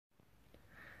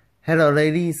Hello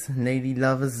ladies, lady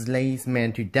lovers, ladies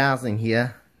man 2000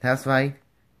 here. That's right,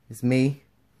 it's me.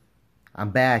 I'm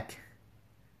back.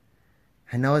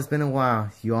 I know it's been a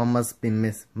while. You all must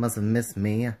have missed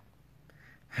me.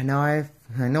 I know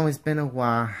it's been a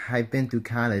while. I've been through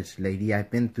college, lady. I've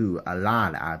been through a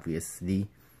lot, obviously.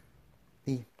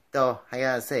 Though I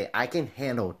gotta say, I can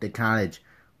handle the college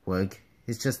work.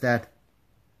 It's just that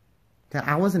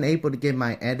I wasn't able to get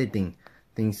my editing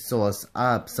thing source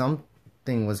up. Something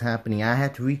was happening. I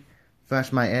had to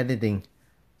refresh my editing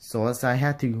source. I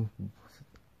kind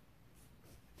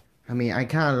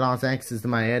of lost access to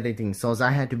my editing source.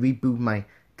 I had to reboot my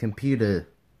computer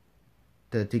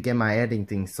to get my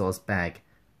editing source back.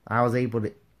 I'm able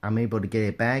to get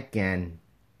it back, and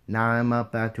now I'm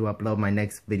about to upload my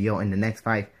next video in the next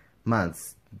 5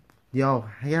 months. Yo,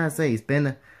 I gotta say, it's been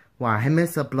a while. I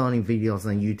miss uploading videos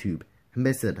on YouTube. I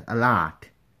miss it a lot.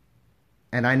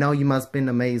 And I know you must have been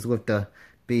amazed with the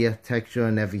beer texture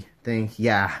and everything.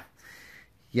 Yeah.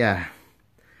 I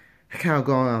kind of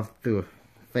going off through a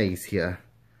phase here.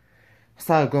 I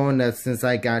started growing that since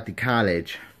I got to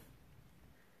college.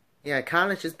 Yeah,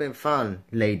 college has been fun,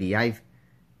 lady.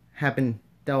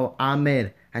 Though I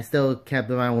admit, I still kept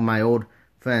around with my old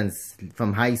friends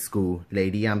from high school,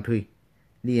 lady. And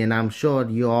I'm sure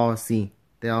you all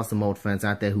there are some old friends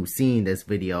out there who've seen this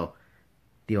video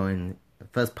during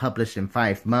first published in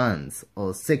 5 months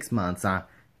or 6 months,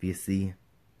 obviously.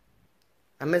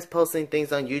 I miss posting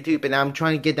things on YouTube, and I'm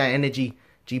trying to get that energy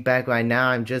back right now.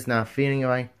 I'm just not feeling it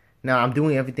right now. I'm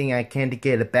doing everything I can to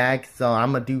get it back, so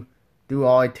I'm gonna do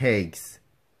all it takes,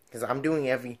 because I'm doing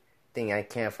everything I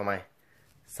can for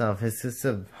myself. It's just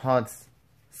a hard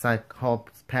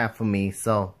path for me,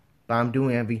 but I'm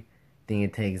doing everything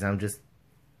it takes. I'm just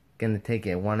gonna take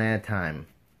it one at a time.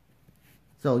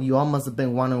 So you all must have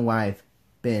been wondering why I've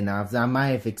been off. I might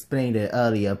have explained it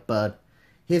earlier, but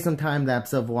here's some time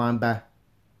lapse of what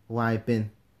I've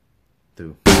been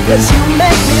through. 'Cause you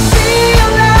make me feel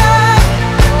like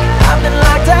I've been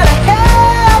locked out of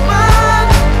heaven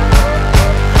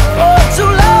for too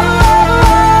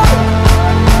long,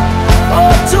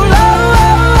 for too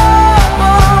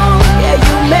long. Yeah,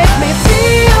 you make me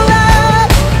feel like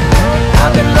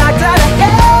I've been locked out of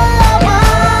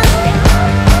heaven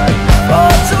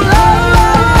for too long.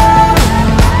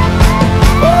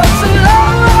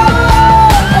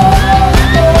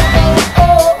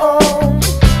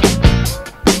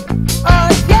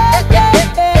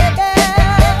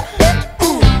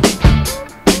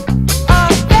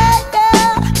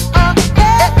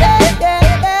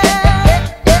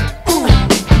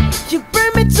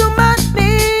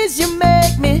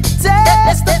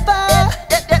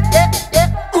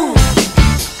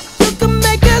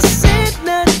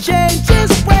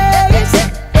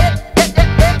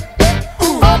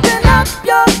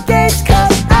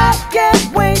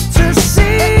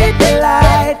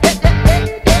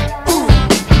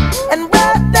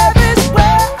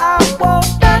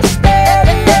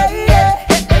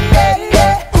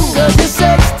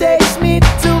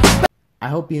 I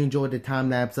hope you enjoyed the time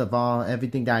lapse of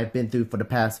everything that I've been through for the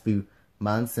past few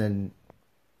months, and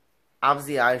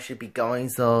obviously I should be going,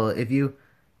 so if you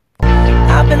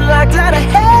I've been locked out of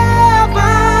hell.